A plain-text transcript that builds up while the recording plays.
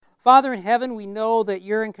Father in heaven, we know that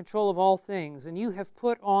you're in control of all things, and you have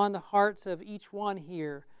put on the hearts of each one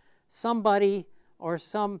here somebody or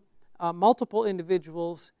some multiple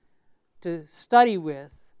individuals to study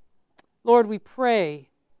with. Lord, we pray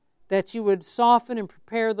that you would soften and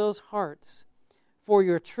prepare those hearts for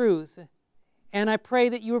your truth. And I pray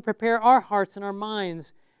that you would prepare our hearts and our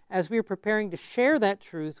minds as we are preparing to share that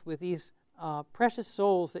truth with these precious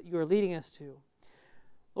souls that you are leading us to.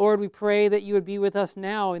 Lord, we pray that you would be with us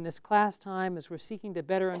now in this class time as we're seeking to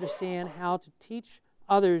better understand how to teach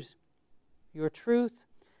others your truth,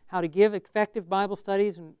 how to give effective Bible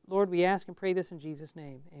studies. And Lord, we ask and pray this in Jesus'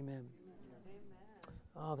 name. Amen.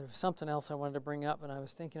 Oh, there was something else I wanted to bring up, and I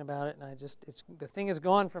was thinking about it, and the thing is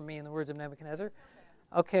gone from me, in the words of Nebuchadnezzar.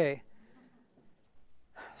 Okay.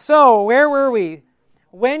 So, where were we?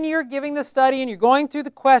 When you're giving the study and you're going through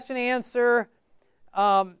the question answer,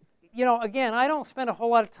 again, I don't spend a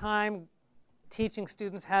whole lot of time teaching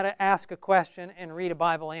students how to ask a question and read a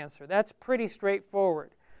Bible answer. That's pretty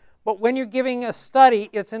straightforward. But when you're giving a study,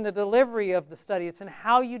 it's in the delivery of the study. It's in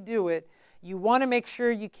how you do it. You want to make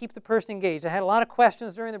sure you keep the person engaged. I had a lot of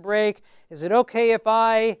questions during the break. Is it okay if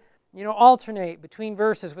I, alternate between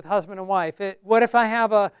verses with husband and wife? What if I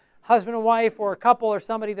have a husband and wife or a couple or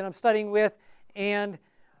somebody that I'm studying with, and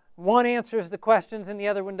one answers the questions and the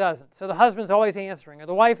other one doesn't? So the husband's always answering, or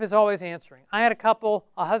the wife is always answering. I had a couple,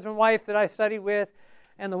 a husband and wife that I studied with,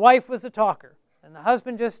 and the wife was the talker. And the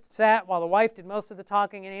husband just sat while the wife did most of the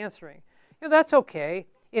talking and answering. That's okay.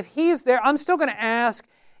 If he's there, I'm still going to ask.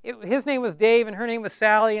 His name was Dave and her name was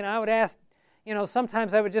Sally, and I would ask,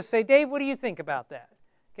 sometimes I would just say, Dave, what do you think about that?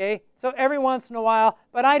 Okay, so every once in a while,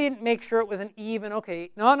 but I didn't make sure it was an even, okay,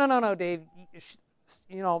 no, Dave,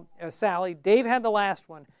 Sally, Dave had the last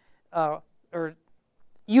one, or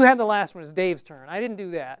you had the last one, it's Dave's turn. I didn't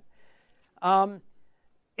do that.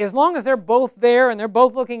 As long as they're both there and they're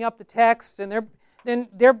both looking up the text, and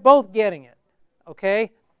they're both getting it,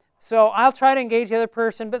 okay? So I'll try to engage the other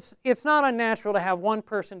person, but it's not unnatural to have one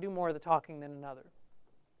person do more of the talking than another.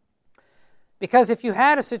 Because if you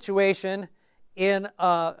had a situation in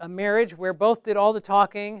a marriage where both did all the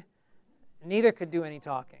talking, neither could do any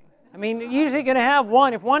talking. I mean, you're usually going to have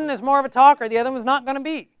one. If one is more of a talker, the other one's not going to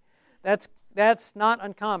be. That's not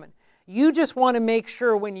uncommon. You just want to make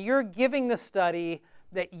sure when you're giving the study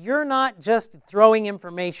that you're not just throwing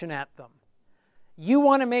information at them. You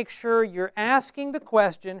want to make sure you're asking the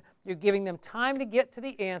question, you're giving them time to get to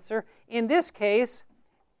the answer. In this case,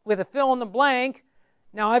 with a fill in the blank,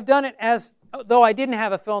 now I've done it as though I didn't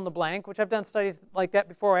have a fill in the blank, which I've done studies like that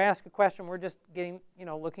before. I ask a question, we're just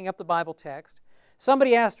looking up the Bible text.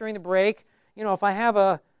 Somebody asked during the break, if I have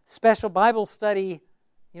a special Bible study,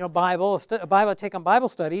 a Bible I take on Bible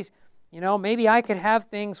studies, maybe I could have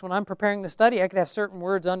things when I'm preparing the study, I could have certain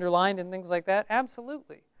words underlined and things like that.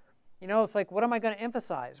 Absolutely. It's like, what am I going to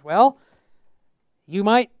emphasize? Well, you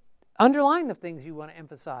might underline the things you want to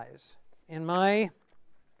emphasize.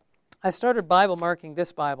 I started Bible marking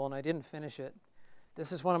this Bible, and I didn't finish it.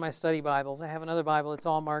 This is one of my study Bibles. I have another Bible that's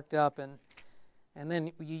all marked up, and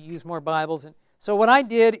then you use more Bibles. And so what I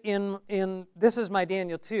did in this is my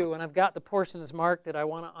Daniel 2, and I've got the portions marked that I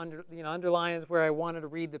want to underline is where I wanted to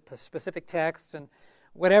read the specific texts and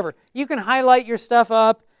whatever. You can highlight your stuff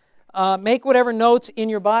up, make whatever notes in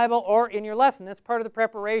your Bible or in your lesson. That's part of the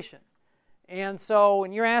preparation. And so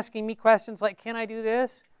when you're asking me questions like, can I do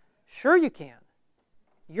this? Sure you can.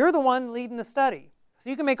 You're the one leading the study. So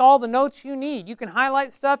you can make all the notes you need. You can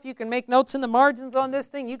highlight stuff. You can make notes in the margins on this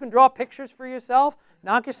thing. You can draw pictures for yourself.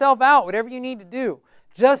 Knock yourself out, whatever you need to do,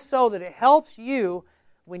 just so that it helps you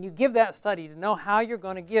when you give that study to know how you're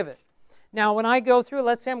going to give it. Now, when I go through,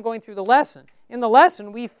 let's say I'm going through the lesson. In the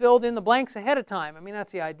lesson, we filled in the blanks ahead of time. I mean,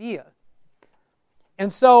 that's the idea.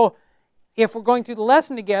 And so if we're going through the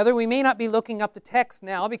lesson together, we may not be looking up the text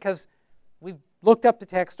now because we've looked up the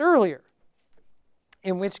text earlier.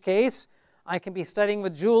 In which case, I can be studying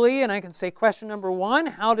with Julie and I can say, question number 1,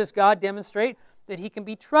 how does God demonstrate that He can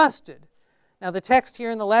be trusted? Now, the text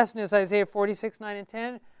here in the lesson is Isaiah 46, 9 and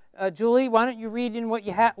 10. Julie, why don't you read in what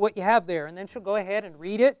you have there? And then she'll go ahead and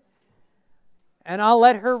read it. And I'll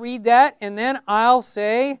let her read that, and then I'll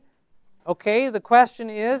say, okay, the question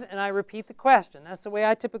is, and I repeat the question. That's the way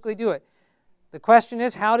I typically do it. The question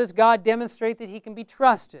is, how does God demonstrate that He can be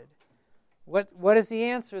trusted? What is the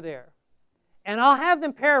answer there? And I'll have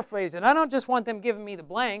them paraphrase it. I don't just want them giving me the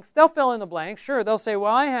blanks. They'll fill in the blanks. Sure, they'll say,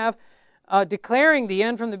 well, I have declaring the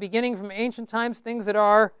end from the beginning, from ancient times, things that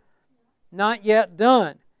are not yet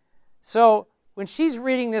done. So when she's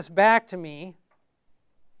reading this back to me,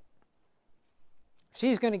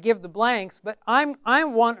 she's going to give the blanks, but I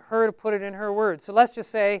want her to put it in her words. So let's just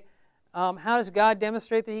say, how does God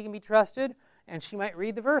demonstrate that he can be trusted? And she might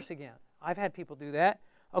read the verse again. I've had people do that.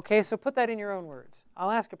 Okay, so put that in your own words.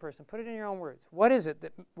 I'll ask a person, put it in your own words. What is it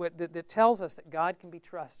that tells us that God can be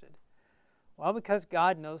trusted? Well, because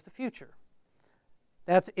God knows the future.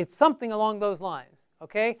 It's something along those lines,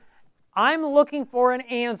 okay? I'm looking for an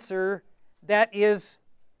answer that is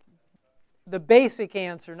the basic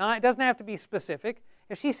answer. Now, it doesn't have to be specific.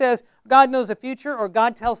 If she says God knows the future or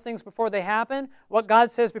God tells things before they happen, what God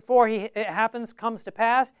says before it happens comes to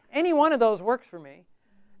pass, any one of those works for me.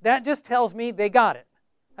 That just tells me they got it.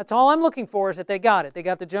 That's all I'm looking for, is that they got it. They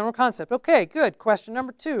got the general concept. Okay, good. Question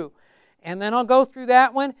number 2. And then I'll go through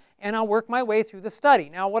that one, and I'll work my way through the study.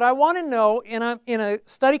 Now, what I want to know in a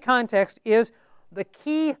study context is there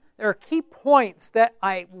are key points that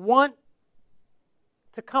I want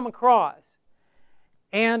to come across.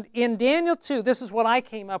 And in Daniel 2, this is what I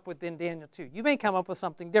came up with in Daniel 2. You may come up with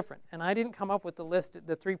something different. And I didn't come up with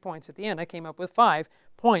the 3 points at the end. I came up with 5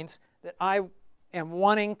 points that I am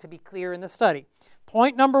wanting to be clear in the study.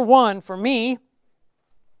 Point number 1 for me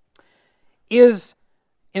is,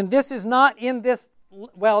 and this is not in this,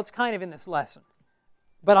 well, it's kind of in this lesson,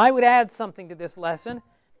 but I would add something to this lesson.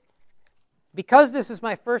 Because this is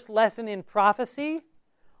my first lesson in prophecy,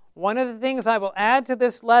 one of the things I will add to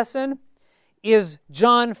this lesson is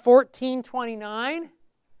John 14:29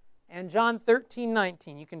 and John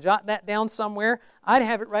 13:19. You can jot that down somewhere. I'd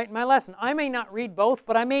have it right in my lesson. I may not read both,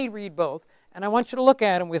 but I may read both. And I want you to look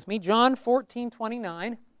at them with me. John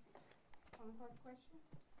 14:29.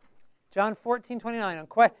 John 14:29.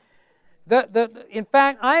 In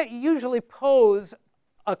fact, I usually pose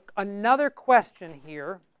another question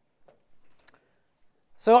here.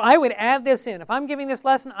 So I would add this in. If I'm giving this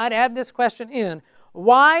lesson, I'd add this question in.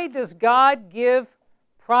 Why does God give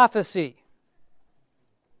prophecy?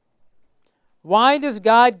 Why does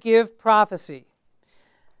God give prophecy?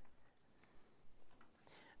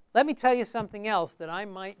 Let me tell you something else that I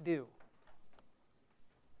might do.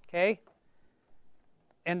 Okay?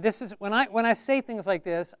 And this is when I say things like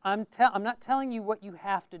this, I'm not telling you what you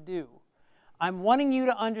have to do. I'm wanting you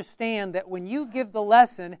to understand that when you give the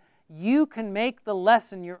lesson, you can make the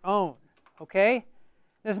lesson your own. Okay?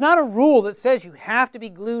 There's not a rule that says you have to be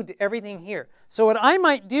glued to everything here. So what I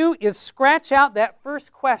might do is scratch out that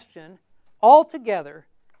first question altogether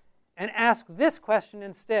and ask this question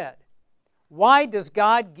instead. Why does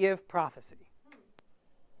God give prophecy?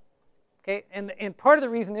 Okay, and part of the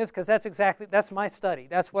reason is because that's my study.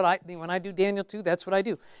 That's what when I do Daniel 2, that's what I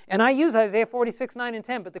do. And I use Isaiah 46, 9, and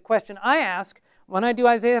 10, but the question I ask when I do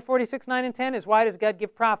Isaiah 46, 9, and 10 is, why does God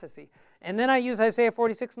give prophecy? And then I use Isaiah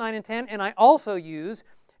 46, 9, and 10, and I also use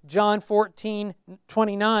John 14,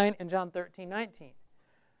 29, and John 13, 19.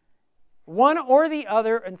 One or the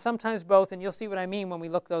other, and sometimes both, and you'll see what I mean when we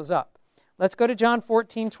look those up. Let's go to John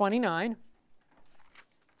 14, 29.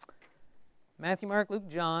 Matthew, Mark, Luke,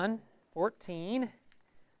 John 14,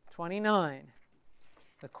 29.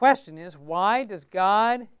 The question is, why does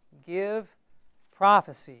God give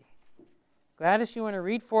prophecy? Gladys, you want to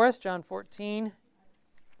read for us John 14?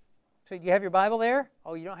 So do you have your Bible there?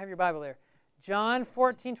 Oh, you don't have your Bible there. John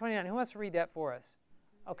 14, 29. Who wants to read that for us?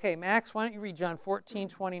 Okay, Max, why don't you read John 14,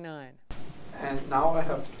 29. And now I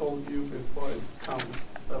have told you before it comes,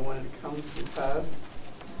 that when it comes to pass,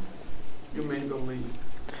 you may believe.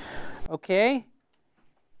 Okay.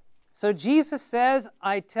 So Jesus says,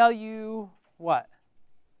 I tell you what?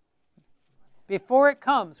 Before it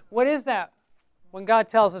comes. What is that when God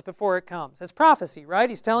tells us before it comes? It's prophecy, right?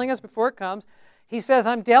 He's telling us before it comes. He says,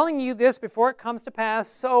 I'm telling you this before it comes to pass,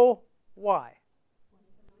 so why?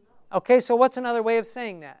 Okay, so what's another way of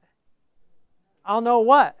saying that? I'll know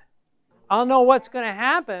what? I'll know what's going to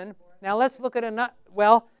happen. Now let's look at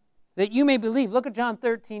that you may believe. Look at John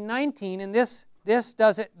 13, 19, and this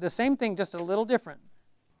does it the same thing, just a little different.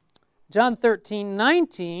 John 13,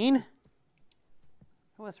 19.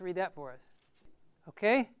 Who wants to read that for us?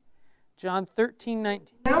 Okay. John 13,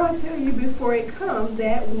 19. Now I tell you before it comes,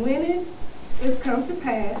 that when it is come to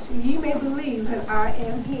pass, ye may believe that I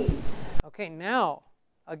am He. Okay, now,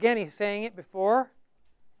 again, he's saying it before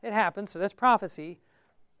it happens, so that's prophecy.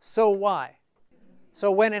 So why?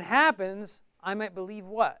 So when it happens, I might believe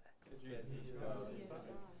what?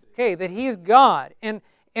 Okay, that He is God. And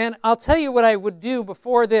I'll tell you what I would do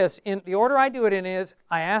before this. In the order I do it in is,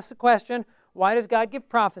 I ask the question, why does God give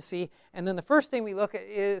prophecy? And then the first thing we look at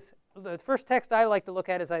is, the first text I like to look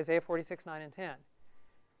at is Isaiah 46, 9, and 10.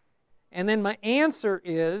 And then my answer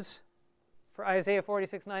is, for Isaiah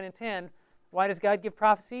 46, 9, and 10, why does God give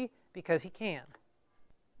prophecy? Because He can.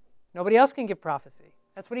 Nobody else can give prophecy.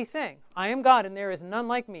 That's what He's saying. I am God and there is none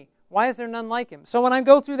like me. Why is there none like him? So when I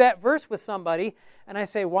go through that verse with somebody and I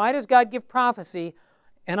say, why does God give prophecy?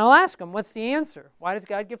 And I'll ask them, what's the answer? Why does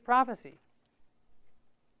God give prophecy?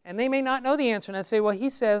 And they may not know the answer. And I say, well, he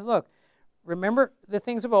says, look, remember the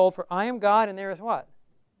things of old, for I am God and there is what?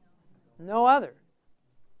 No other.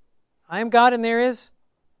 I am God and there is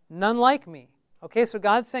none like me. Okay, so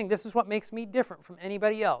God's saying this is what makes me different from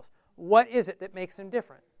anybody else. What is it that makes him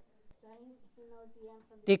different?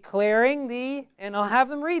 Declaring the, and I'll have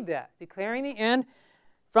them read that, declaring the end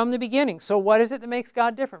from the beginning. So what is it that makes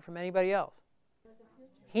God different from anybody else?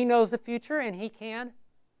 He knows the future and he can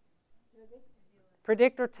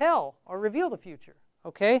predict or tell or reveal the future.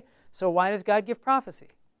 Okay, so why does God give prophecy?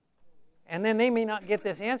 And then they may not get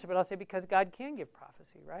this answer, but I'll say because God can give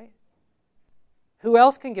prophecy, right? Who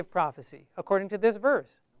else can give prophecy according to this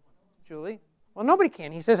verse? Julie? Well, nobody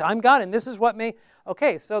can. He says, I'm God, and this is what may...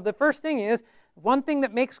 Okay, so the first thing is, one thing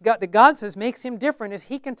that makes God, that God says makes him different is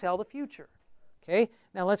he can tell the future. Okay,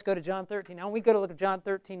 now let's go to John 13. Now we go to look at John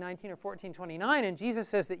 13, 19, or 14, 29, and Jesus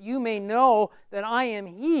says that you may know that I am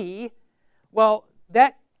he. Well,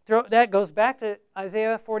 that goes back to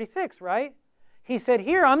Isaiah 46, right? He said,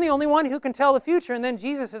 here, I'm the only one who can tell the future. And then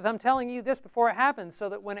Jesus says, I'm telling you this before it happens so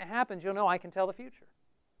that when it happens, you'll know I can tell the future.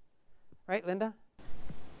 Right, Linda?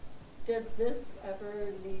 Does this ever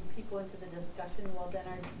lead people into the discussion, well, then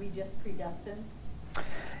are we just predestined?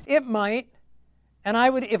 It might. And I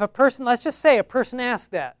would, if a person, let's just say a person asked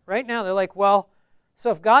that. Right now, they're like, well, so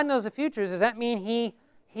if God knows the future, does that mean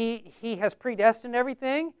he has predestined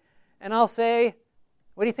everything? And I'll say,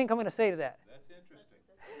 what do you think I'm going to say to that?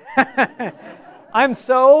 That's interesting. I'm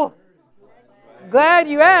so glad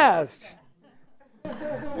you asked.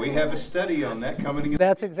 We have a study on that coming.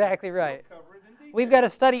 That's exactly right. We've got a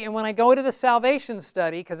study, and when I go to the salvation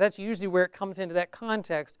study, because that's usually where it comes into that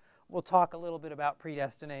context, we'll talk a little bit about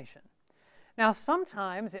predestination. Now,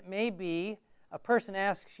 sometimes it may be a person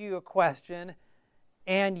asks you a question,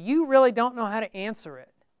 and you really don't know how to answer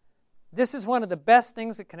it. This is one of the best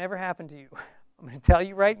things that can ever happen to you. I'm going to tell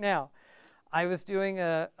you right now. I was doing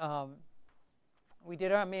we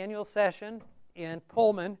did our manual session in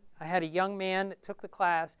Pullman. I had a young man that took the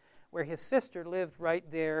class where his sister lived right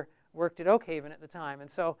there, worked at Oak Haven at the time. And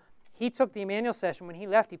so he took the Emmanuel session. When he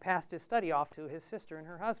left, he passed his study off to his sister and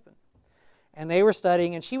her husband. And they were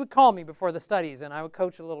studying, and she would call me before the studies, and I would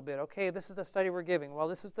coach a little bit. Okay, this is the study we're giving. Well,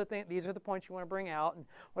 this is the thing. These are the points you want to bring out. And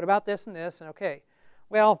what about this and this? And okay.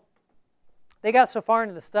 Well, they got so far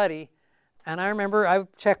into the study, and I remember I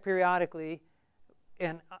would check periodically,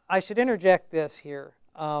 and I should interject this here.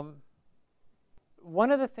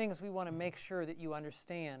 One of the things we want to make sure that you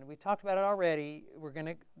understand, we talked about it already, we're going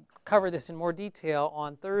to cover this in more detail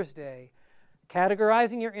on Thursday,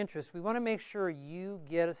 categorizing your interests. We want to make sure you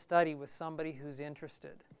get a study with somebody who's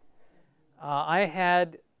interested. I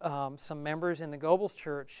had some members in the Goebbels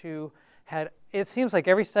Church who had, it seems like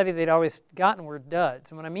every study they'd always gotten were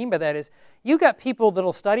duds. And what I mean by that is, you got people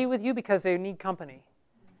that'll study with you because they need company,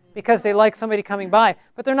 because they like somebody coming by,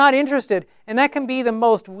 but they're not interested. And that can be the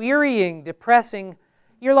most wearying, depressing.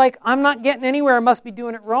 You're like, I'm not getting anywhere, I must be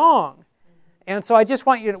doing it wrong. And so I just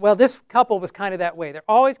want you to, well, this couple was kind of that way. They're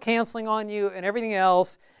always canceling on you and everything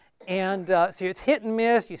else. And so it's hit and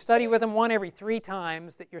miss. You study with them 1 every 3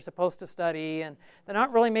 times that you're supposed to study, and they're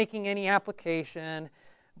not really making any application.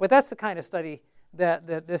 But that's the kind of study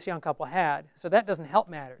that this young couple had. So that doesn't help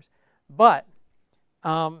matters. But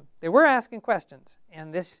they were asking questions.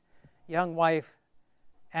 And this young wife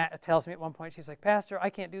tells me at one point, she's like, Pastor, I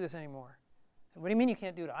can't do this anymore. I said, what do you mean you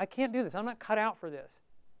can't do it? I can't do this. I'm not cut out for this.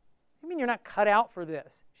 What do you mean you're not cut out for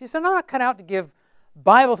this? She said, I'm not cut out to give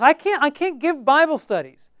Bibles. I can't give Bible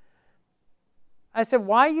studies. I said,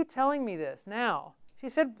 why are you telling me this now? She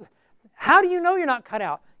said, how do you know you're not cut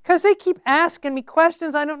out? Because they keep asking me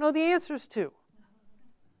questions I don't know the answers to.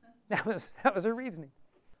 That was her reasoning.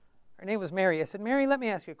 Her name was Mary. I said, Mary, let me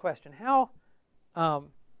ask you a question. How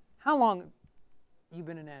long you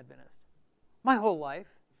been an Adventist? My whole life.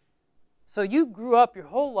 So you grew up your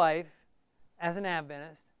whole life as an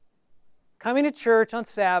Adventist, coming to church on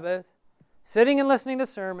Sabbath, sitting and listening to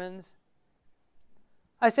sermons.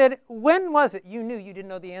 I said, when was it you knew you didn't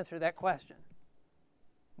know the answer to that question?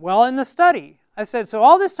 Well, in the study. I said, so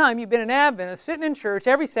all this time you've been an Adventist, sitting in church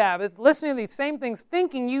every Sabbath, listening to these same things,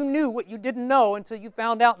 thinking you knew what you didn't know until you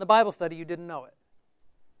found out in the Bible study you didn't know it.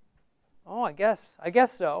 Oh, I guess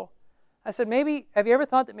so. I said, have you ever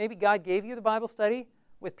thought that maybe God gave you the Bible study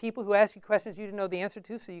with people who ask you questions you didn't know the answer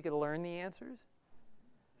to so you could learn the answers?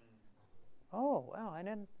 Oh, well, I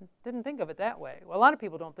didn't think of it that way. Well, a lot of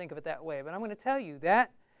people don't think of it that way, but I'm going to tell you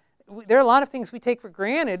that there are a lot of things we take for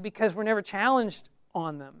granted because we're never challenged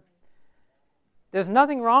on them. There's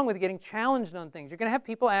nothing wrong with getting challenged on things. You're going to have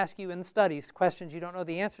people ask you in studies questions you don't know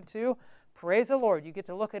the answer to. Praise the Lord. You get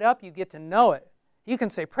to look it up. You get to know it. You can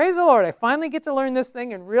say, praise the Lord, I finally get to learn this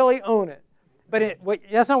thing and really own it. But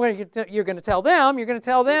that's not what you're going to tell them. You're going to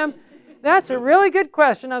tell them, that's a really good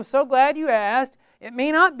question. I'm so glad you asked. It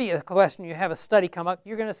may not be a question you have a study come up.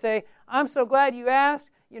 You're going to say, I'm so glad you asked.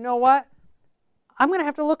 You know what? I'm going to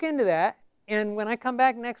have to look into that. And when I come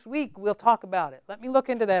back next week, we'll talk about it. Let me look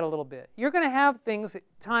into that a little bit. You're going to have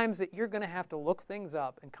times that you're going to have to look things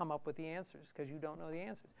up and come up with the answers because you don't know the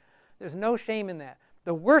answers. There's no shame in that.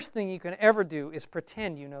 The worst thing you can ever do is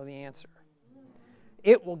pretend you know the answer.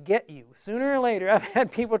 It will get you. Sooner or later, I've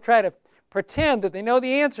had people try to pretend that they know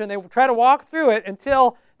the answer and they will try to walk through it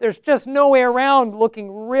until there's just no way around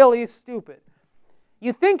looking really stupid.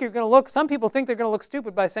 You think you're going to look, some people think they're going to look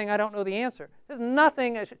stupid by saying, I don't know the answer. There's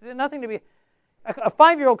nothing to be, a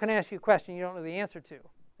 5-year-old can ask you a question you don't know the answer to.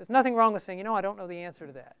 There's nothing wrong with saying, I don't know the answer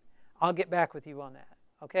to that. I'll get back with you on that.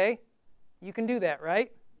 Okay? You can do that,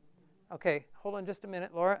 right? Okay, hold on just a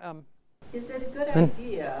minute, Laura. Is it a good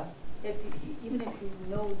idea, even if you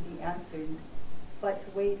know the answer, but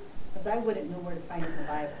to wait, because I wouldn't know where to find it in the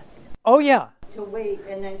Bible. Oh, yeah. To wait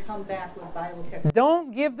and then come back with Bible text.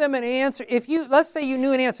 Don't give them an answer. Let's say you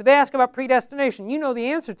knew an answer. They ask about predestination. You know the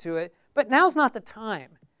answer to it, but now's not the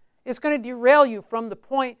time. It's going to derail you from the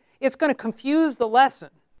point. It's going to confuse the lesson.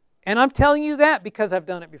 And I'm telling you that because I've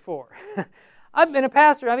done it before. I've been a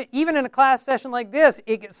pastor. Even in a class session like this,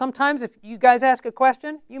 sometimes if you guys ask a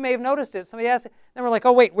question, you may have noticed it. Somebody asks it, then we're like,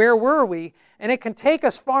 oh, wait, where were we? And it can take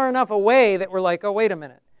us far enough away that we're like, oh, wait a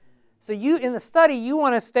minute. So in the study, you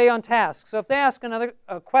want to stay on task. So if they ask another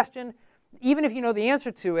question, even if you know the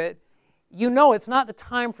answer to it, you know it's not the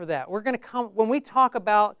time for that. We're going to come, when we talk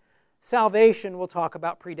about salvation, we'll talk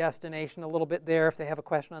about predestination a little bit there if they have a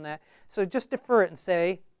question on that. So just defer it and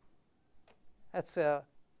say, that's an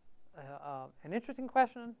interesting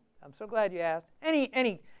question. I'm so glad you asked.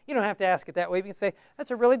 You don't have to ask it that way. You can say, that's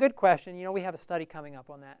a really good question. We have a study coming up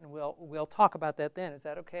on that, and we'll talk about that then. Is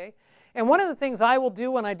that okay? And one of the things I will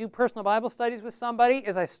do when I do personal Bible studies with somebody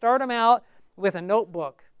is I start them out with a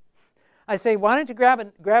notebook. I say, why don't you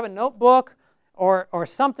grab a notebook or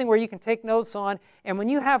something where you can take notes on, and when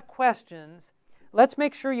you have questions, let's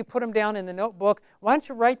make sure you put them down in the notebook. Why don't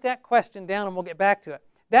you write that question down and we'll get back to it.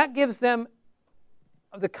 That gives them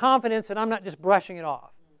the confidence that I'm not just brushing it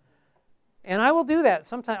off. And I will do that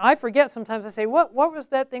sometimes. I forget sometimes. I say, what was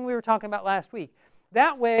that thing we were talking about last week?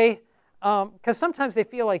 That way, because sometimes they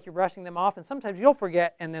feel like you're brushing them off, and sometimes you'll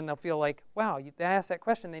forget, and then they'll feel like, wow, they asked that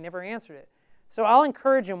question, they never answered it. So I'll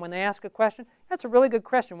encourage them when they ask a question, that's a really good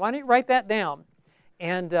question. Why don't you write that down?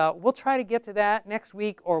 And we'll try to get to that next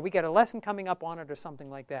week, or we got a lesson coming up on it or something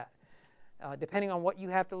like that. Depending on what you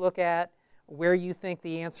have to look at, where you think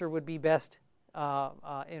the answer would be best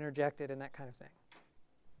interjected, and that kind of thing.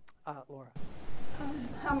 Laura.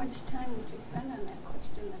 How much time would you spend on that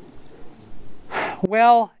question the next week?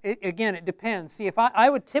 Well, again, it depends. See, if I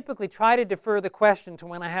would typically try to defer the question to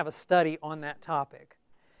when I have a study on that topic.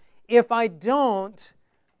 If I don't,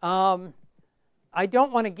 I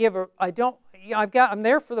don't want to give I'm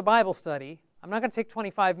there for the Bible study. I'm not going to take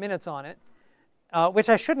 25 minutes on it, which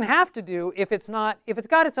I shouldn't have to do if it's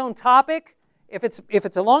got its own topic. If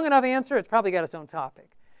it's a long enough answer, it's probably got its own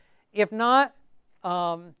topic. If not,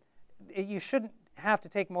 you shouldn't have to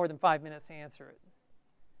take more than 5 minutes to answer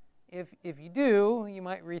it. If you do, you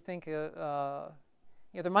might rethink.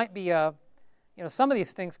 There might be some of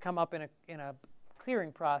these things come up in a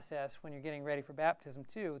clearing process when you're getting ready for baptism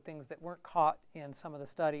too. Things that weren't caught in some of the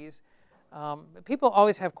studies. But people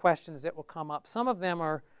always have questions that will come up. Some of them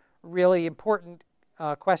are really important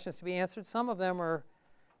questions to be answered. Some of them are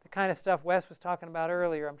the kind of stuff Wes was talking about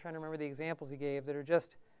earlier. I'm trying to remember the examples he gave that are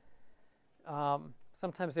just.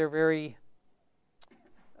 Sometimes they're very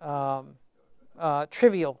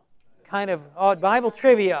trivial, kind of, Bible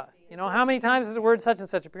trivia. How many times does the word such and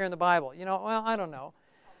such appear in the Bible? Well, I don't know.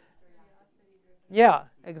 Yeah,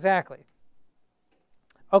 exactly.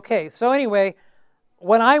 Okay, so anyway,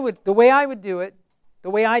 the way I would do it, the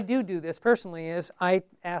way I do this personally is I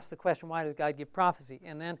ask the question, why does God give prophecy?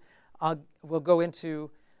 And then we'll go into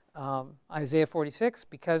Isaiah 46,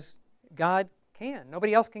 because God can.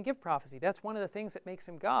 Nobody else can give prophecy. That's one of the things that makes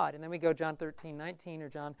him God. And then we go John 13:19 or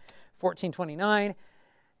John 14:29.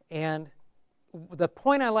 And the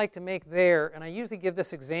point I like to make there, and I usually give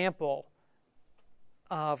this example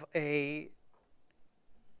of the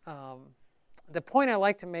point I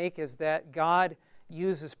like to make is that God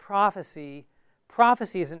uses prophecy.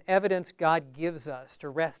 Prophecy is an evidence God gives us to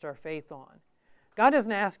rest our faith on. God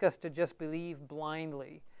doesn't ask us to just believe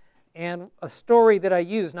blindly. and a story that I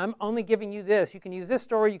use. And I'm only giving you this. You can use this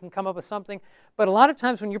story, you can come up with something. But a lot of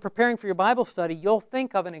times when you're preparing for your Bible study, you'll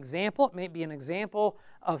think of an example. It may be an example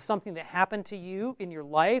of something that happened to you in your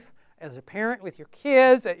life as a parent, with your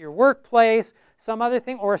kids, at your workplace, some other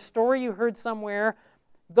thing, or a story you heard somewhere.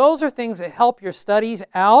 Those are things that help your studies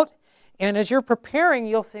out. And as you're preparing,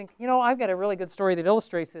 you'll think, I've got a really good story that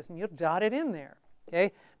illustrates this, and you'll jot it in there.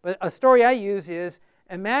 Okay? But a story I use is,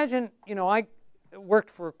 imagine, I worked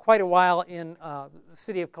for quite a while in the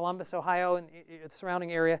city of Columbus, Ohio, and its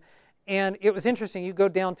surrounding area. And it was interesting. You go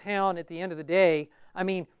downtown at the end of the day. I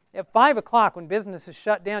mean, at 5 o'clock when business is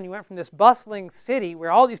shut down, you went from this bustling city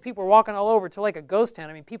where all these people were walking all over to like a ghost town.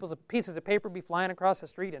 I mean, pieces of paper be flying across the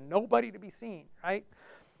street and nobody to be seen, right?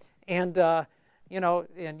 And,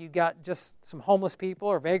 and you got just some homeless people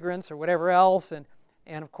or vagrants or whatever else. And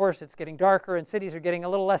of course, it's getting darker and cities are getting a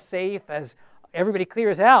little less safe as everybody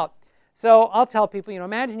clears out. So I'll tell people,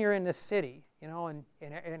 imagine you're in this city, and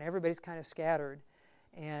everybody's kind of scattered.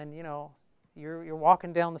 And, you're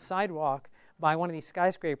walking down the sidewalk by one of these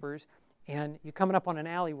skyscrapers, and you're coming up on an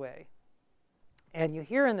alleyway. And you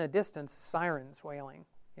hear in the distance sirens wailing,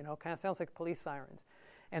 kind of sounds like police sirens.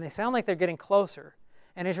 And they sound like they're getting closer.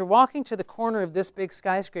 And as you're walking to the corner of this big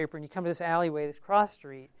skyscraper and you come to this alleyway, this cross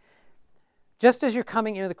street, just as you're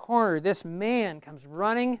coming into the corner, this man comes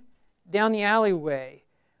running down the alleyway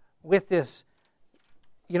with this,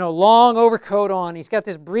 long overcoat on. He's got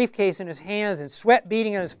this briefcase in his hands and sweat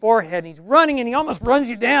beading on his forehead. And he's running and he almost runs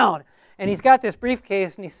you down. And he's got this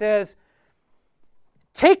briefcase and he says,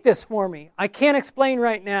 "Take this for me. I can't explain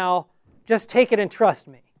right now. Just take it and trust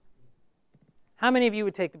me." How many of you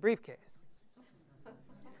would take the briefcase?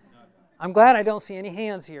 I'm glad I don't see any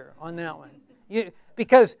hands here on that one.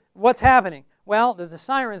 Because what's happening? Well, there's the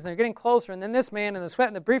sirens, and they're getting closer, and then this man in the sweat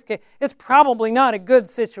and the briefcase. It's probably not a good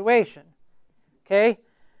situation. Okay?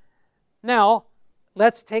 Now,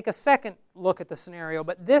 let's take a second look at the scenario,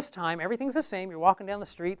 but this time everything's the same. You're walking down the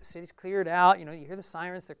street, the city's cleared out, you hear the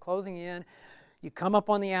sirens, they're closing in. You come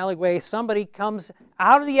up on the alleyway, somebody comes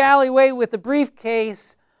out of the alleyway with the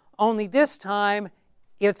briefcase, only this time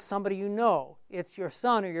it's somebody you know. It's your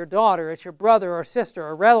son or your daughter, it's your brother or sister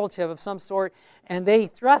or relative of some sort, and they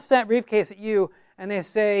thrust that briefcase at you and they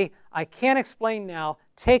say, "I can't explain now,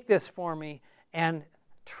 take this for me and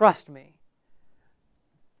trust me."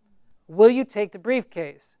 Will you take the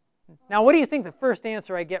briefcase? Now, what do you think the first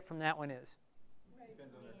answer I get from that one is?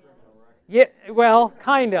 Yeah, well,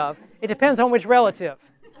 kind of. It depends on which relative.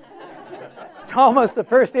 It's almost the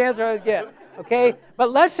first answer I would get. Okay?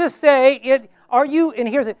 But let's just say are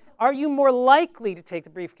you more likely to take the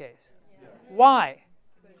briefcase? Why?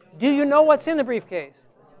 Do you know what's in the briefcase?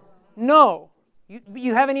 No.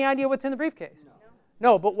 You have any idea what's in the briefcase?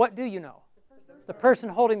 No, but what do you know? The person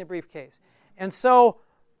holding the briefcase. And so,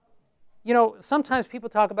 sometimes people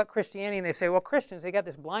talk about Christianity and they say, well, Christians, they got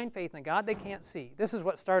this blind faith in a God they can't see. This is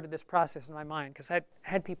what started this process in my mind, because I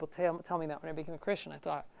had people tell me that when I became a Christian. I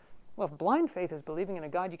thought, well, if blind faith is believing in a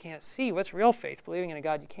God you can't see, what's real faith? Believing in a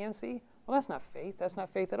God you can see? Well, that's not faith. That's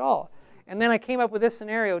not faith at all. And then I came up with this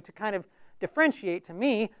scenario to kind of differentiate. To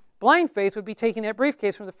me, blind faith would be taking that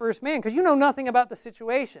briefcase from the first man, because you know nothing about the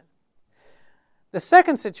situation. The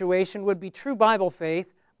second situation would be true Bible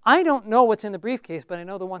faith. I don't know what's in the briefcase, but I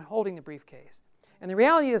know the one holding the briefcase. And the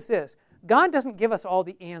reality is this: God doesn't give us all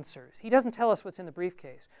the answers. He doesn't tell us what's in the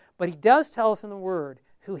briefcase, but He does tell us in the Word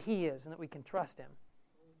who He is and that we can trust Him.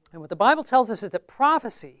 And what the Bible tells us is that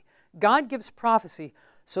prophecy, God gives prophecy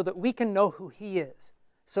so that we can know who He is,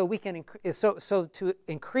 so we can so to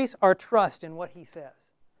increase our trust in what He says.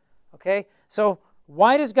 Okay? So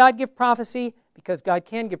why does God give prophecy? Because God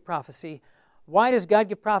can give prophecy. Why does God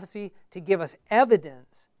give prophecy? To give us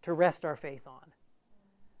evidence to rest our faith on.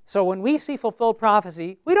 So when we see fulfilled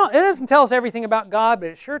prophecy, it doesn't tell us everything about God, but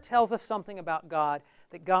it sure tells us something about God,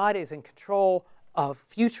 that God is in control of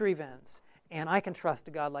future events. And I can trust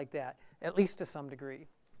a God like that, at least to some degree.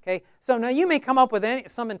 Okay? So now you may come up with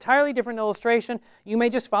some entirely different illustration. You may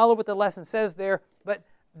just follow what the lesson says there, but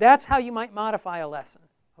that's how you might modify a lesson.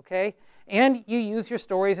 Okay? And you use your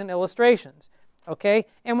stories and illustrations. Okay?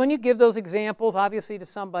 And when you give those examples, obviously, to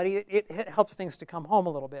somebody, it helps things to come home a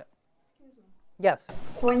little bit. Excuse me. Yes?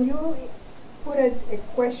 When you put a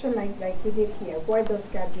question like we did here, why does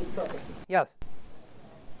God give prophecy? Yes.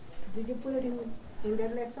 Did you put it in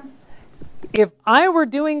that lesson? If I were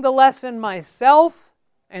doing the lesson myself,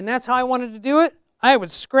 and that's how I wanted to do it, I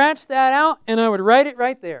would scratch that out and I would write it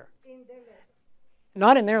right there. In their lesson?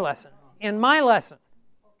 Not in their lesson. In my lesson.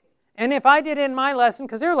 And if I did in my lesson,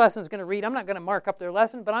 because their lesson is going to read, I'm not going to mark up their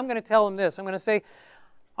lesson, but I'm going to tell them this. I'm going to say,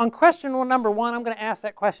 on question number 1, I'm going to ask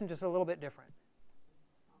that question just a little bit different.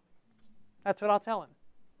 That's what I'll tell him.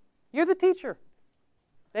 You're the teacher.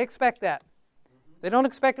 They expect that. If they don't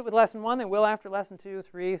expect it with lesson 1, they will after lesson 2,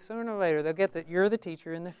 3. Sooner or later, they'll get that you're the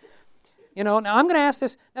teacher. And now I'm going to ask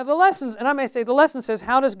this. Now the lessons, and I may say the lesson says,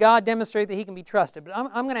 how does God demonstrate that he can be trusted? But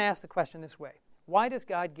I'm going to ask the question this way. Why does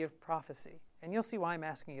God give prophecy? And you'll see why I'm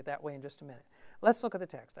asking it that way in just a minute. Let's look at the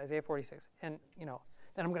text, Isaiah 46. And,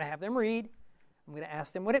 then I'm going to have them read. I'm going to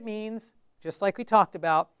ask them what it means, just like we talked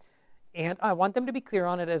about. And I want them to be clear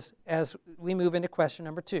on it as we move into question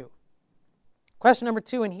number 2. Question number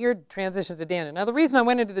 2, and here transitions to Daniel. Now, the reason I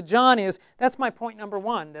went into the John is that's my point number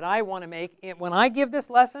 1 that I want to make. When I give this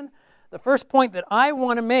lesson, the first point that I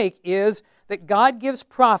want to make is that God gives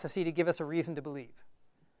prophecy to give us a reason to believe.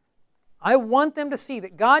 I want them to see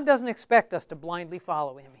that God doesn't expect us to blindly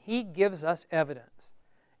follow him. He gives us evidence.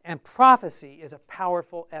 And prophecy is a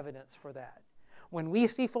powerful evidence for that. When we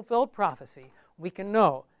see fulfilled prophecy, we can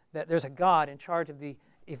know that there's a God in charge of the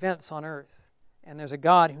events on earth. And there's a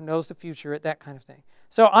God who knows the future, that kind of thing.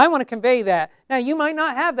 So I want to convey that. Now, you might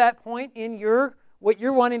not have that point in what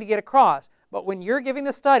you're wanting to get across. But when you're giving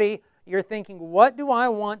the study, you're thinking, what do I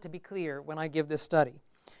want to be clear when I give this study?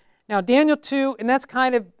 Now, Daniel 2, and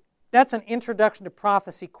that's an introduction to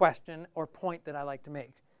prophecy question or point that I like to make.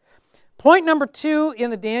 Point number 2 in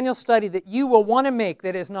the Daniel study that you will want to make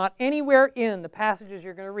that is not anywhere in the passages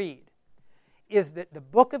you're going to read is that the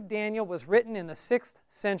book of Daniel was written in the 6th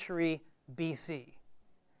century BC.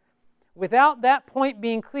 Without that point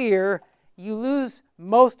being clear, you lose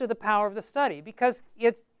most of the power of the study because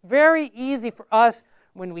it's very easy for us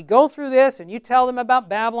when we go through this and you tell them about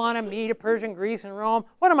Babylon and Media, Persia, and Greece and Rome.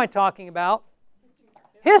 What am I talking about?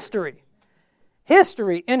 History.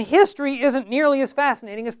 History. And history isn't nearly as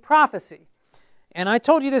fascinating as prophecy. And I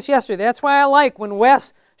told you this yesterday. That's why I like when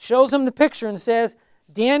Wes shows them the picture and says,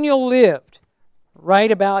 Daniel lived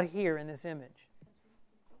right about here in this image.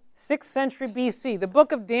 6th century BC. The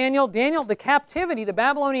book of Daniel, the captivity, the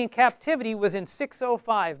Babylonian captivity was in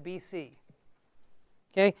 605 BC.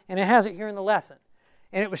 Okay? And it has it here in the lesson.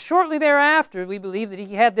 And it was shortly thereafter, we believe, that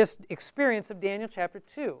he had this experience of Daniel chapter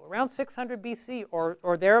 2, around 600 BC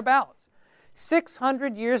or thereabouts.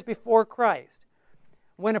 600 years before Christ.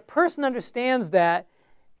 When a person understands that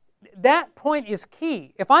point is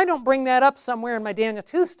key. If I don't bring that up somewhere in my Daniel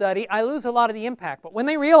 2 study, I lose a lot of the impact. But when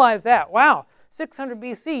they realize that, wow, 600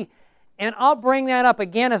 BC, and I'll bring that up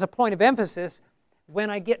again as a point of emphasis when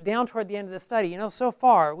I get down toward the end of the study. So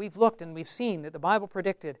far we've looked and we've seen that the Bible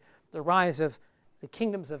predicted the rise of the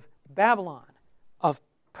kingdoms of Babylon, of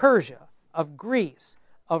Persia, of Greece,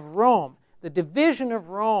 of Rome, the division of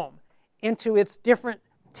Rome into its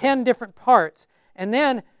 10 different parts, and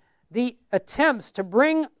then the attempts to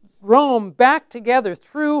bring Rome back together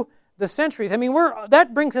through the centuries. I mean,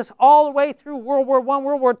 that brings us all the way through World War I,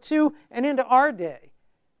 World War II, and into our day.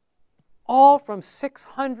 All from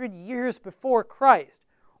 600 years before Christ.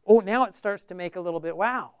 Oh, now it starts to make a little bit,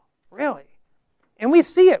 wow, really? And we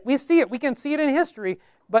see it. We can see it in history,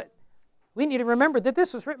 but we need to remember that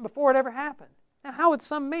this was written before it ever happened. Now, how would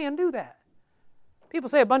some man do that? People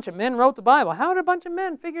say a bunch of men wrote the Bible. How did a bunch of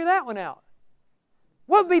men figure that one out?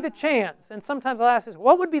 What would be the chance? And sometimes I'll ask this,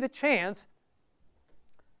 what would be the chance?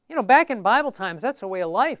 Back in Bible times, that's a way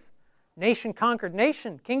of life. Nation conquered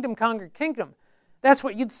nation, kingdom conquered kingdom. That's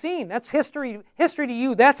what you'd seen. That's history to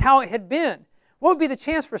you. That's how it had been. What would be the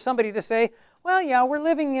chance for somebody to say, well, yeah, we're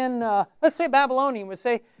living in, let's say Babylonian would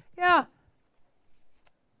say, yeah,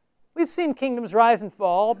 we've seen kingdoms rise and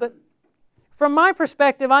fall, but from my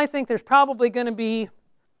perspective, I think there's probably going to be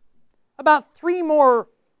about 3 more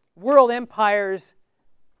world empires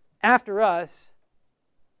after us.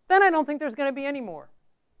 Then I don't think there's going to be any more.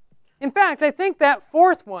 In fact, I think that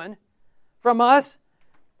 4th one from us,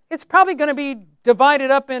 it's probably going to be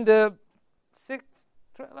divided up into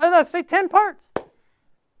 10 parts.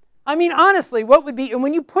 I mean, honestly, what would be, and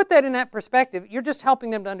when you put that in that perspective, you're just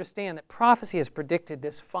helping them to understand that prophecy has predicted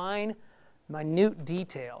this fine, minute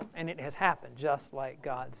detail, and it has happened just like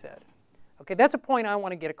God said. Okay, that's a point I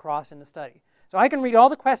want to get across in the study. So I can read all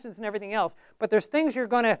the questions and everything else, but there's things you're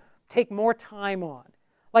going to take more time on.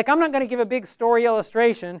 Like I'm not going to give a big story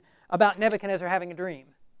illustration about Nebuchadnezzar having a dream.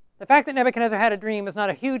 The fact that Nebuchadnezzar had a dream is not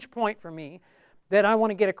a huge point for me that I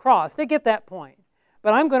want to get across. They get that point.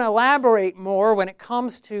 But I'm going to elaborate more when it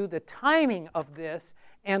comes to the timing of this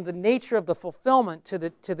and the nature of the fulfillment to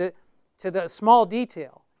the small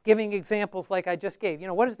detail, giving examples like I just gave.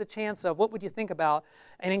 What is the chance of, what would you think about,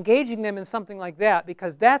 and engaging them in something like that,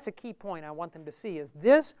 because that's a key point I want them to see, is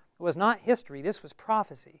this was not history, this was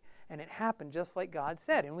prophecy, and it happened just like God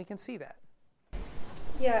said, and we can see that.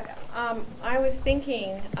 Yeah, I was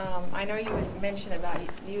thinking, I know you would mention about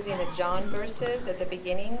using the John verses at the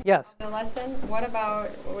beginning Yes. of the lesson. What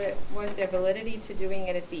about, was there validity to doing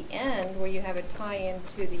it at the end where you have a tie-in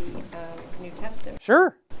to the New Testament?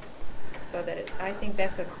 Sure. So that I think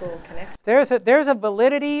that's a cool connection. There's a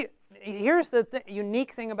validity. Here's the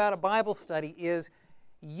unique thing about a Bible study is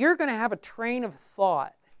you're going to have a train of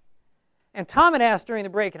thought. And Tom had asked during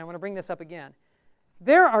the break, and I want to bring this up again.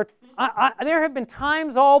 There have been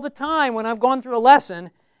times all the time when I've gone through a lesson,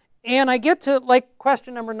 and I get to like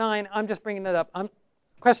question number 9. I'm just bringing that up.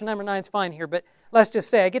 Question number 9 is fine here, but let's just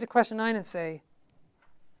say I get to question 9 and say,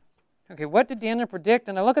 okay, what did Daniel predict?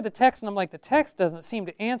 And I look at the text, and I'm like, the text doesn't seem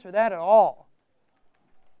to answer that at all.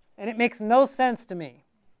 And it makes no sense to me.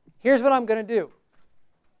 Here's what I'm going to do.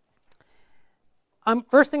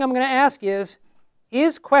 First thing I'm going to ask is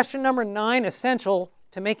question number 9 essential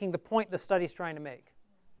to making the point the study's trying to make?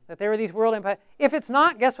 That there are these world empires. If it's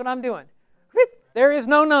not, guess what I'm doing? There is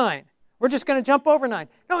no 9. We're just going to jump over 9.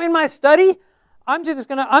 No, in my study, I'm just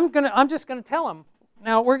going to tell them.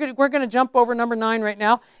 Now we're going to jump over number 9 right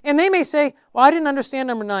now, and they may say, "Well, I didn't understand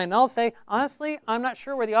number 9." And I'll say, "Honestly, I'm not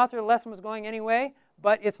sure where the author of the lesson was going anyway,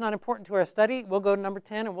 but it's not important to our study. We'll go to number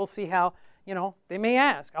 10, and we'll see how they may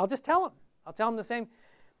ask." I'll just tell them. I'll tell them the same.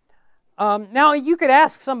 Now you could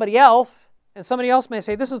ask somebody else. And somebody else may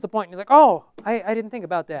say, this is the point. And you're like, oh, I didn't think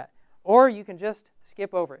about that. Or you can just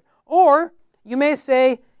skip over it. Or you may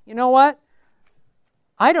say, you know what?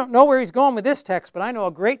 I don't know where he's going with this text, but I know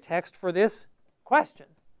a great text for this question.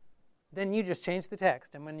 Then you just change the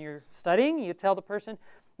text. And when you're studying, you tell the person.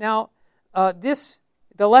 Now,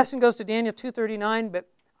 the lesson goes to Daniel 2:39, but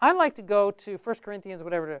I like to go to 1 Corinthians,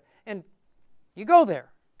 whatever. And you go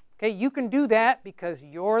there. Okay, you can do that because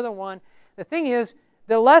you're the one. The thing is,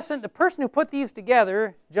 the person who put these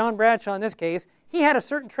together, John Bradshaw in this case, he had a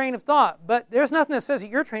certain train of thought, but there's nothing that says that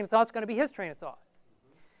your train of thought is going to be his train of thought.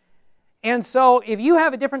 And so if you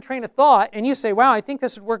have a different train of thought and you say, wow, I think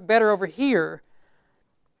this would work better over here,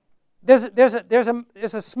 you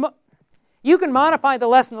can modify the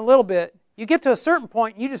lesson a little bit. You get to a certain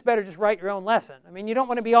point, and you just better just write your own lesson. I mean, you don't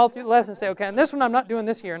want to be all through the lesson and say, okay, and this one I'm not doing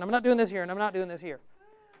this here, and I'm not doing this here, and I'm not doing this here.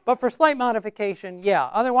 But for slight modification, yeah.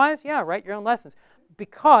 Otherwise, yeah, write your own lessons.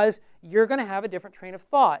 Because you're going to have a different train of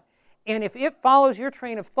thought. And if it follows your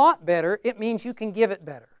train of thought better, it means you can give it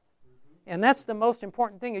better. And that's the most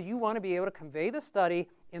important thing, is you want to be able to convey the study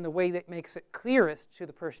in the way that makes it clearest to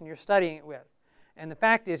the person you're studying it with. And the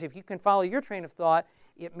fact is, if you can follow your train of thought,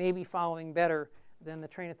 it may be following better than the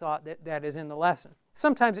train of thought that is in the lesson.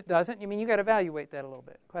 Sometimes it doesn't. I mean, you've got to evaluate that a little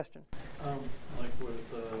bit. Question? Like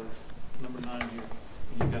with number 9,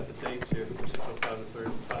 you've got the dates here, 605 to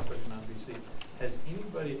 539 BC. Has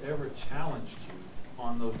anybody ever challenged you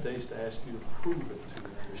on those days to ask you to prove it to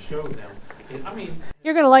them, to show them?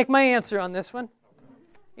 You're going to like my answer on this one.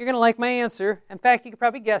 You're going to like my answer. In fact, you could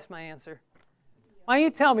probably guess my answer. Why don't you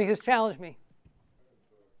tell me who's challenged me?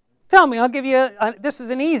 Tell me. I'll give you this is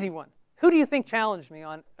an easy one. Who do you think challenged me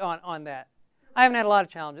on that? I haven't had a lot of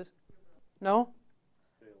challenges. No?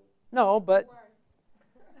 No, but...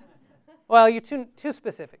 Well, you're too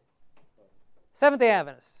specific. Seventh-day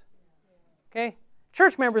Adventists. Okay?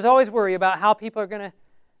 Church members always worry about how people are going to...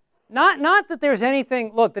 Not that there's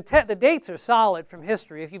anything... Look, the dates are solid from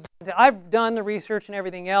history. I've done the research and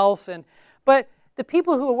everything else, but the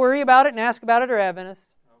people who worry about it and ask about it are Adventists.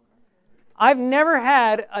 I've never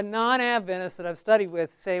had a non-Adventist that I've studied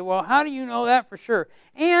with say, well, how do you know that for sure?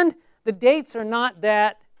 And the dates are not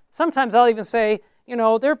that... Sometimes I'll even say,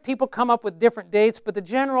 there are people come up with different dates, but the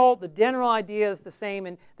general idea is the same,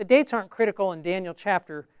 and the dates aren't critical in Daniel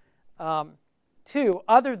chapter 2,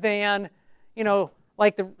 other than,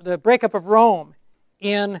 like the breakup of Rome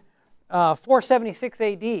in 476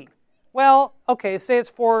 AD. Well, okay, say it's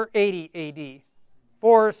 480 AD,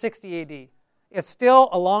 460 AD. It's still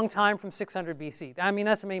a long time from 600 BC. I mean,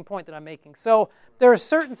 that's the main point that I'm making. So there are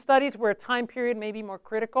certain studies where a time period may be more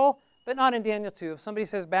critical, but not in Daniel 2. If somebody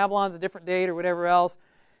says Babylon's a different date or whatever else,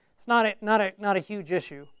 it's not a huge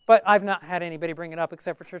issue. But I've not had anybody bring it up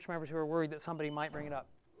except for church members who are worried that somebody might bring it up.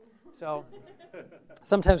 So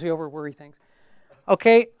sometimes we over-worry things.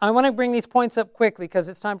 Okay, I want to bring these points up quickly because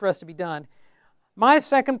it's time for us to be done. My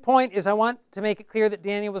second point is I want to make it clear that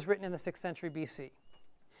Daniel was written in the 6th century BC.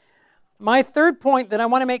 My third point that I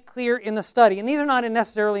want to make clear in the study, and these are not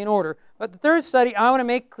necessarily in order, but the third study I want to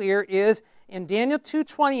make clear is in Daniel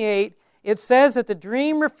 2:28, it says that the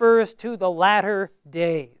dream refers to the latter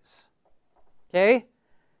days. Okay?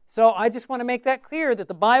 So I just want to make that clear that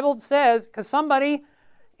the Bible says, because somebody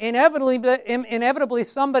inevitably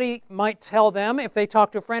somebody might tell them, if they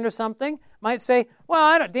talk to a friend or something, might say,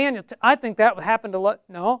 well, Daniel, I think that happened a lot.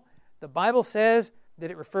 No, the Bible says that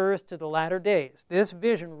it refers to the latter days. This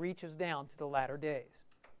vision reaches down to the latter days.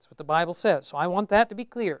 That's what the Bible says. So I want that to be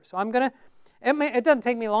clear. So I'm going to, it doesn't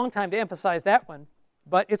take me a long time to emphasize that one,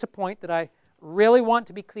 but it's a point that I really want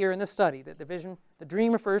to be clear in this study, that the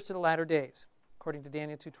dream refers to the latter days, according to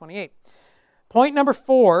Daniel 2:28. Point number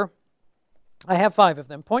 4, I have 5 of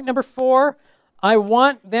them. Point number 4, I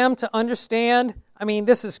want them to understand,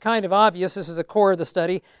 this is kind of obvious, this is the core of the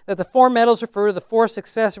study, that the 4 metals refer to the 4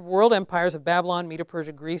 successive world empires of Babylon,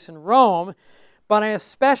 Medo-Persia, Greece, and Rome, but I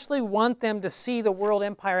especially want them to see the world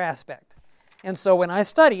empire aspect. And so when I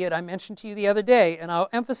study it, I mentioned to you the other day, and I'll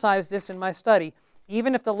emphasize this in my study,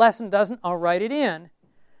 even if the lesson doesn't, I'll write it in,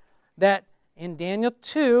 that in Daniel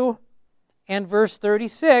 2 and verse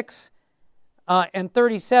 36 and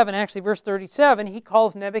 37, actually verse 37, he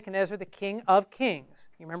calls Nebuchadnezzar the king of kings.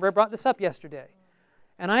 You remember I brought this up yesterday.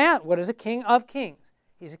 And I asked, what is a king of kings?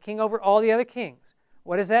 He's a king over all the other kings.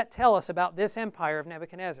 What does that tell us about this empire of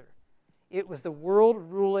Nebuchadnezzar? It was the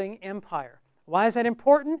world-ruling empire. Why is that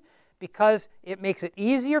important? Because it makes it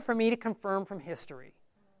easier for me to confirm from history.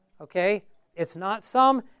 Okay? It's not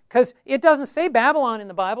because it doesn't say Babylon in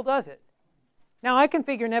the Bible, does it? Now, I can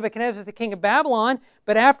figure Nebuchadnezzar is the king of Babylon,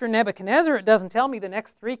 but after Nebuchadnezzar, it doesn't tell me the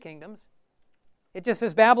next 3 kingdoms. It just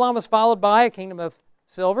says Babylon was followed by a kingdom of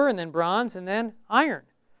silver, and then bronze, and then iron.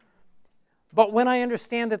 But when I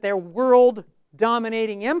understand that they're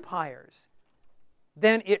world-dominating empires,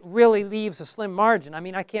 then it really leaves a slim margin.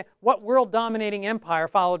 What world-dominating empire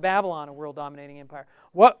followed Babylon, a world-dominating empire?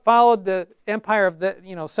 What followed the empire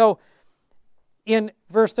of so in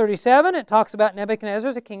verse 37, it talks about Nebuchadnezzar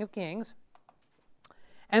as a king of kings.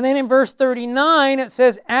 And then in verse 39, it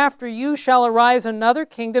says, after you shall arise another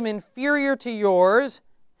kingdom inferior to yours,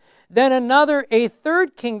 then a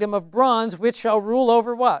third kingdom of bronze, which shall rule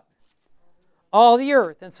over what? All the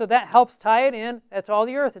earth. And so that helps tie it in. That's all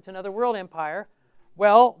the earth. It's another world empire.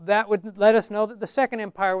 Well, that would let us know that the second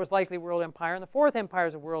empire was likely a world empire, and the fourth empire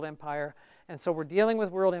is a world empire. And so we're dealing with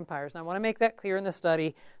world empires. And I want to make that clear in the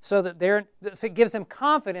study so that it gives them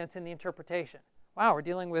confidence in the interpretation. Wow, we're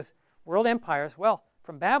dealing with world empires. Well,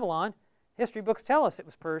 from Babylon, history books tell us it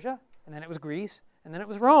was Persia, and then it was Greece, and then it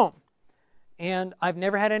was Rome. And I've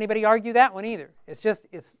never had anybody argue that one either.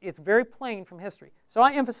 It's very plain from history. So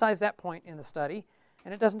I emphasize that point in the study,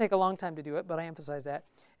 and it doesn't take a long time to do it, but I emphasize that.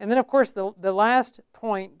 And then, of course, the last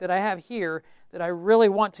point that I have here that I really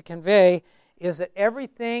want to convey is that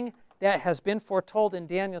everything that has been foretold in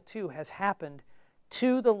Daniel 2 has happened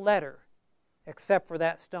to the letter, except for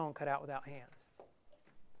that stone cut out without hands.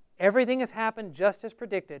 Everything has happened just as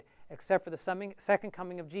predicted, except for the second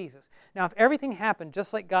coming of Jesus. Now, if everything happened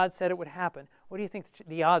just like God said it would happen, what do you think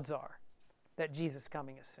the odds are that Jesus'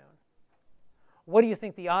 coming is soon? What do you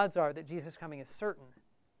think the odds are that Jesus' coming is certain?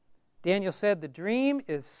 Daniel said the dream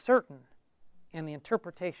is certain and the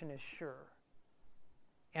interpretation is sure.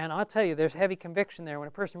 And I'll tell you, there's heavy conviction there when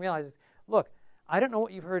a person realizes, look, I don't know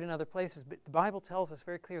what you've heard in other places, but the Bible tells us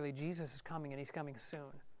very clearly Jesus is coming and he's coming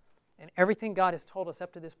soon. And everything God has told us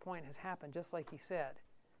up to this point has happened just like he said.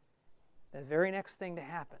 The very next thing to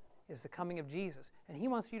happen is the coming of Jesus. And he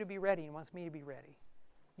wants you to be ready and wants me to be ready.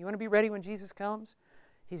 You want to be ready when Jesus comes?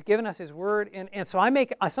 He's given us his word. And so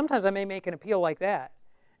sometimes I may make an appeal like that.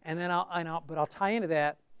 And then I'll tie into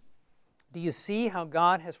that. Do you see how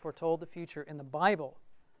God has foretold the future in the Bible?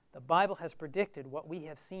 The Bible has predicted what we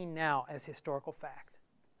have seen now as historical fact.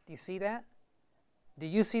 Do you see that? Do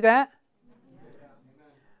you see that?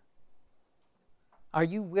 Are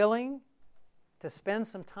you willing to spend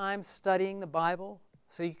some time studying the Bible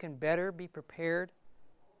so you can better be prepared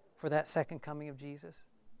for that second coming of Jesus?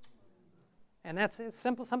 And that's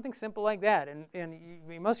something simple like that. And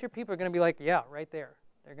most of your people are going to be like, yeah, right there.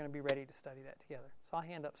 They're going to be ready to study that together. So I'll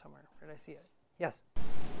hand up somewhere. Where did I see it? Yes?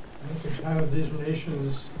 At the time of these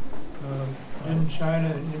nations, didn't China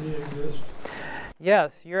and India exist?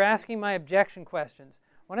 Yes, you're asking my objection questions.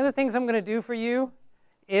 One of the things I'm going to do for you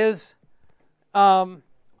is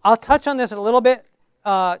I'll touch on this a little bit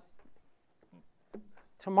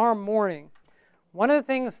tomorrow morning. One of the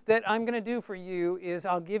things that I'm going to do for you is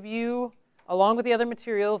I'll give you, along with the other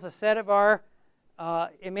materials, a set of our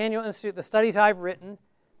Emmanuel Institute, the studies I've written.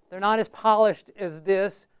 They're not as polished as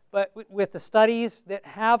this, but with the studies that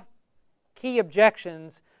have key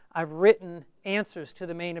objections, I've written answers to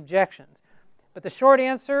the main objections. But the short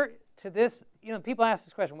answer to this, people ask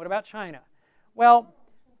this question, what about China? Well,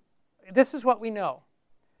 this is what we know.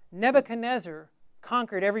 Nebuchadnezzar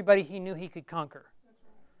conquered everybody he knew he could conquer.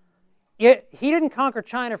 He didn't conquer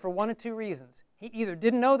China for one of two reasons. He either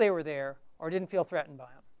didn't know they were there or didn't feel threatened by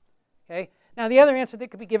them. Okay? Now, the other answer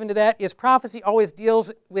that could be given to that is prophecy always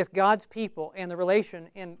deals with God's people and the relation,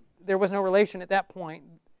 and there was no relation at that point,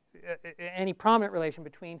 any prominent relation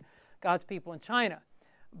between God's people and China.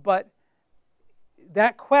 But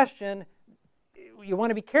that question, you want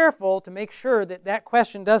to be careful to make sure that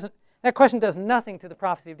question does nothing to the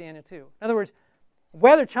prophecy of Daniel 2. In other words,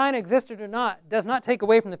 whether China existed or not does not take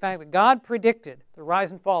away from the fact that God predicted the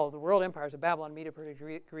rise and fall of the world empires of Babylon, Media,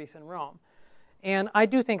 Persia, Greece, and Rome. And I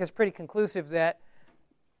do think it's pretty conclusive that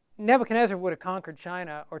Nebuchadnezzar would have conquered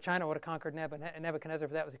China, or China would have conquered Nebuchadnezzar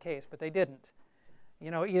if that was the case, but they didn't.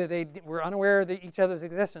 Either they were unaware of each other's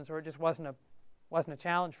existence, or it just wasn't a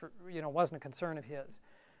challenge for, wasn't a concern of his.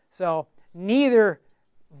 So neither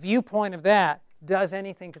viewpoint of that does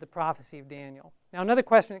anything to the prophecy of Daniel. Now, another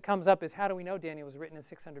question that comes up is, how do we know Daniel was written in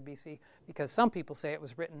 600 BC? Because some people say it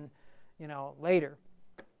was written, later.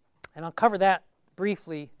 And I'll cover that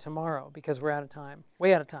briefly tomorrow because we're out of time,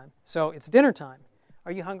 way out of time. So it's dinner time.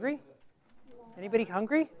 Are you hungry? Anybody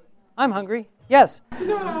hungry? I'm hungry. Yes. You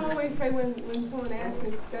know what I always say when someone asks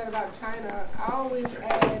me that about China? I always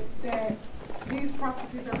add that these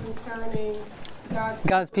prophecies are concerning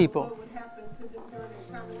God's people. What would happen to them during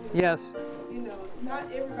their time? Yes.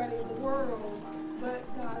 Not everybody in the world, but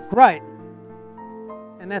God's people. Right.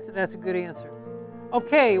 And that's a good answer.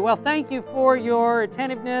 Okay, well, thank you for your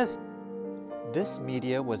attentiveness. This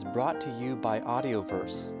media was brought to you by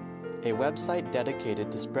Audioverse, a website dedicated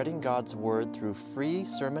to spreading God's Word through free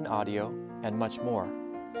sermon audio and much more.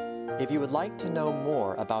 If you would like to know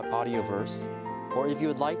more about Audioverse, or if you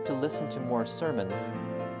would like to listen to more sermons,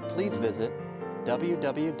 please visit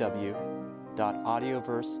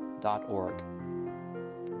www.audioverse.org.